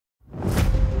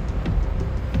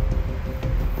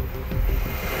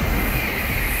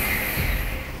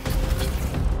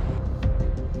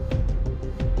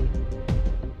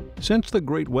Since the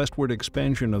great westward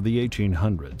expansion of the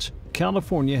 1800s,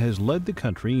 California has led the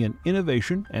country in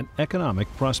innovation and economic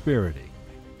prosperity.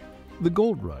 The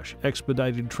gold rush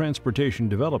expedited transportation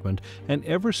development and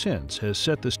ever since has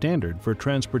set the standard for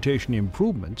transportation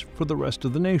improvements for the rest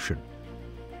of the nation.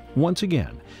 Once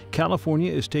again,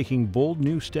 California is taking bold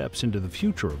new steps into the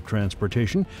future of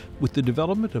transportation with the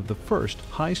development of the first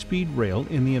high-speed rail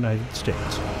in the United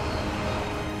States.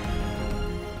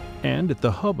 And at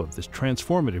the hub of this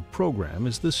transformative program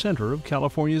is the center of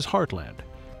California's heartland,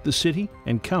 the city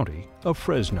and county of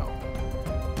Fresno.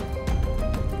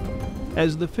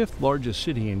 As the fifth largest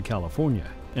city in California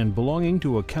and belonging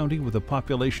to a county with a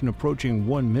population approaching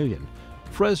 1 million,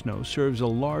 Fresno serves a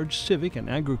large civic and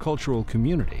agricultural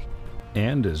community,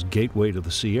 and as gateway to the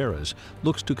Sierras,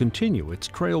 looks to continue its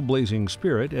trailblazing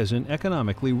spirit as an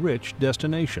economically rich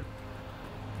destination.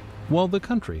 While the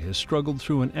country has struggled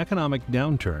through an economic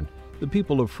downturn, the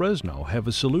people of Fresno have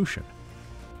a solution.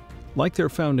 Like their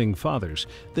founding fathers,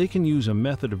 they can use a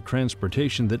method of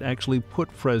transportation that actually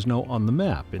put Fresno on the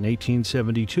map in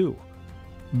 1872.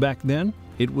 Back then,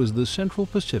 it was the Central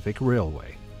Pacific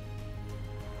Railway.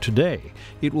 Today,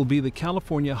 it will be the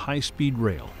California High-Speed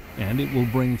Rail, and it will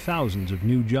bring thousands of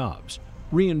new jobs,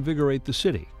 reinvigorate the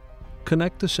city,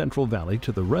 connect the Central Valley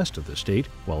to the rest of the state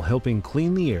while helping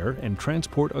clean the air and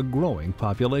transport a growing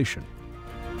population.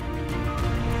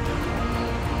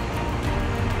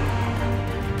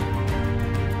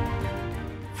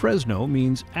 Fresno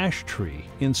means ash tree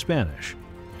in Spanish,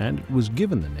 and it was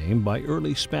given the name by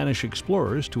early Spanish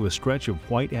explorers to a stretch of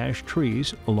white ash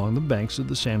trees along the banks of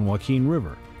the San Joaquin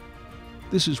River.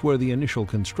 This is where the initial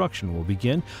construction will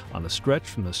begin on a stretch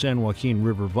from the San Joaquin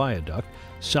River Viaduct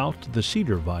south to the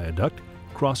Cedar Viaduct,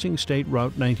 crossing State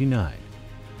Route 99.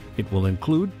 It will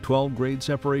include 12 grade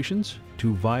separations,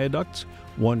 2 viaducts,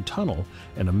 1 tunnel,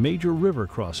 and a major river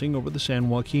crossing over the San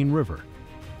Joaquin River.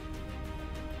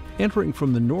 Entering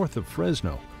from the north of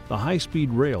Fresno, the high-speed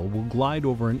rail will glide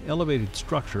over an elevated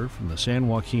structure from the San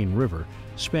Joaquin River,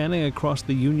 spanning across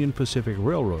the Union Pacific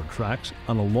Railroad tracks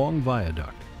on a long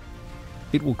viaduct.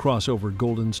 It will cross over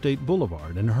Golden State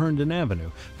Boulevard and Herndon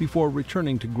Avenue before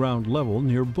returning to ground level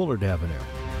near Bullard Avenue.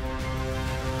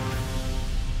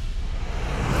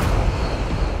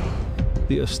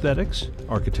 The aesthetics,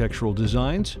 architectural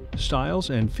designs, styles,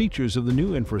 and features of the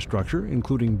new infrastructure,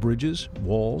 including bridges,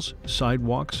 walls,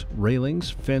 sidewalks,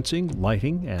 railings, fencing,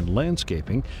 lighting, and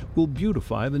landscaping, will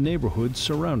beautify the neighborhoods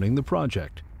surrounding the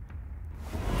project.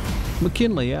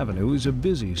 McKinley Avenue is a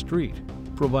busy street,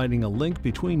 providing a link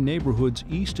between neighborhoods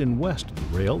east and west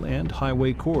of the rail and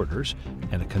highway corridors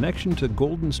and a connection to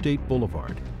Golden State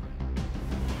Boulevard.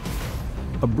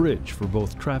 A bridge for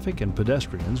both traffic and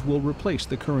pedestrians will replace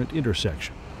the current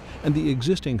intersection, and the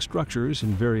existing structures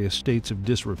in various states of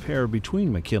disrepair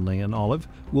between McKinley and Olive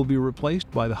will be replaced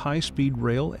by the high-speed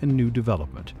rail and new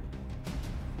development.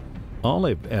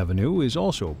 Olive Avenue is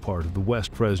also part of the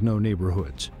West Fresno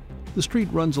neighborhoods. The street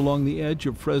runs along the edge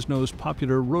of Fresno's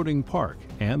popular Roding Park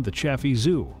and the Chaffee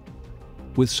Zoo.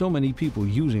 With so many people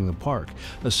using the park,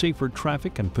 a safer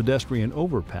traffic and pedestrian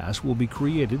overpass will be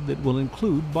created that will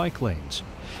include bike lanes.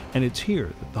 And it's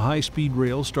here that the high-speed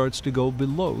rail starts to go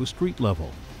below street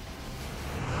level.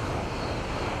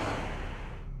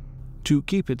 To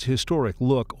keep its historic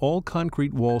look, all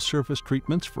concrete wall surface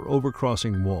treatments for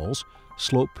overcrossing walls,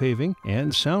 slope paving,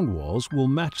 and sound walls will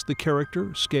match the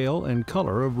character, scale, and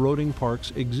color of Roding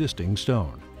Park's existing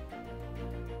stone.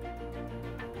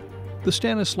 The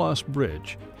Stanislaus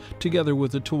Bridge, together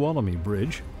with the Tuolumne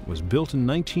Bridge, was built in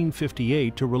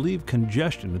 1958 to relieve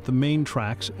congestion at the main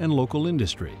tracks and local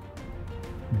industry.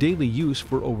 Daily use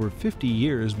for over 50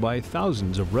 years by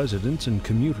thousands of residents and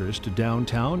commuters to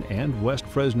downtown and West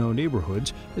Fresno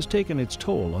neighborhoods has taken its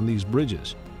toll on these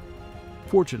bridges.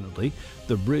 Fortunately,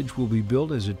 the bridge will be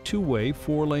built as a two-way,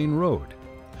 four-lane road.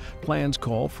 Plans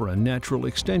call for a natural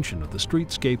extension of the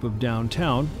streetscape of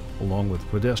downtown, along with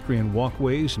pedestrian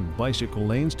walkways and bicycle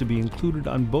lanes to be included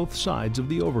on both sides of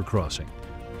the overcrossing.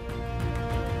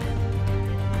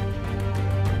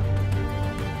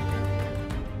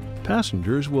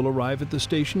 Passengers will arrive at the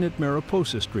station at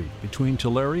Mariposa Street between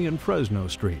Tulare and Fresno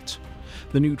Streets.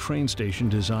 The new train station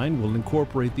design will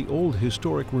incorporate the old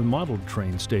historic remodeled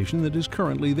train station that is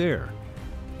currently there.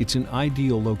 It's an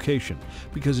ideal location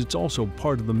because it's also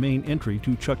part of the main entry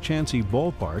to Chuck Chansey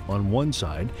Ballpark on one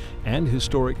side and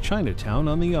historic Chinatown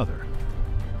on the other.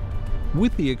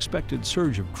 With the expected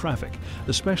surge of traffic,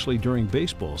 especially during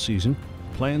baseball season,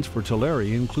 plans for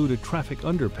Tulare include a traffic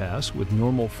underpass with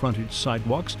normal frontage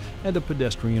sidewalks and a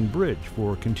pedestrian bridge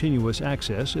for continuous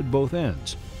access at both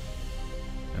ends.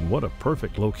 And what a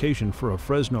perfect location for a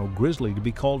Fresno Grizzly to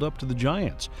be called up to the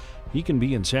Giants. He can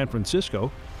be in San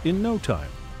Francisco in no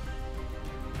time.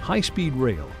 High-speed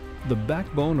rail, the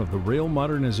backbone of the rail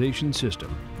modernization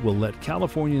system, will let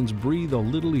Californians breathe a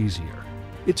little easier.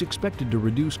 It's expected to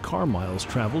reduce car miles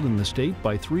traveled in the state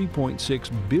by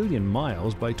 3.6 billion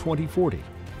miles by 2040.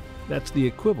 That's the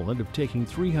equivalent of taking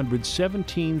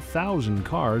 317,000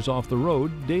 cars off the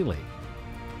road daily.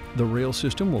 The rail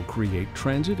system will create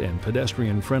transit and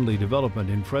pedestrian-friendly development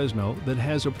in Fresno that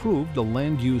has approved a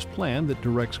land use plan that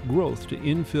directs growth to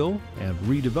infill and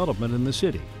redevelopment in the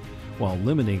city, while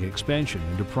limiting expansion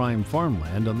into prime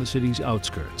farmland on the city's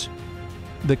outskirts.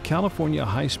 The California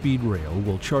High-Speed Rail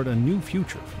will chart a new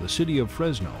future for the city of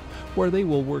Fresno, where they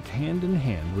will work hand in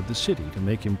hand with the city to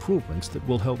make improvements that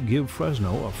will help give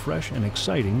Fresno a fresh and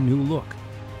exciting new look.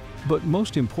 But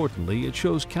most importantly, it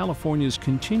shows California's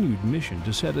continued mission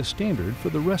to set a standard for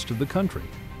the rest of the country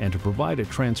and to provide a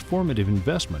transformative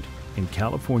investment in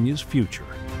California's future.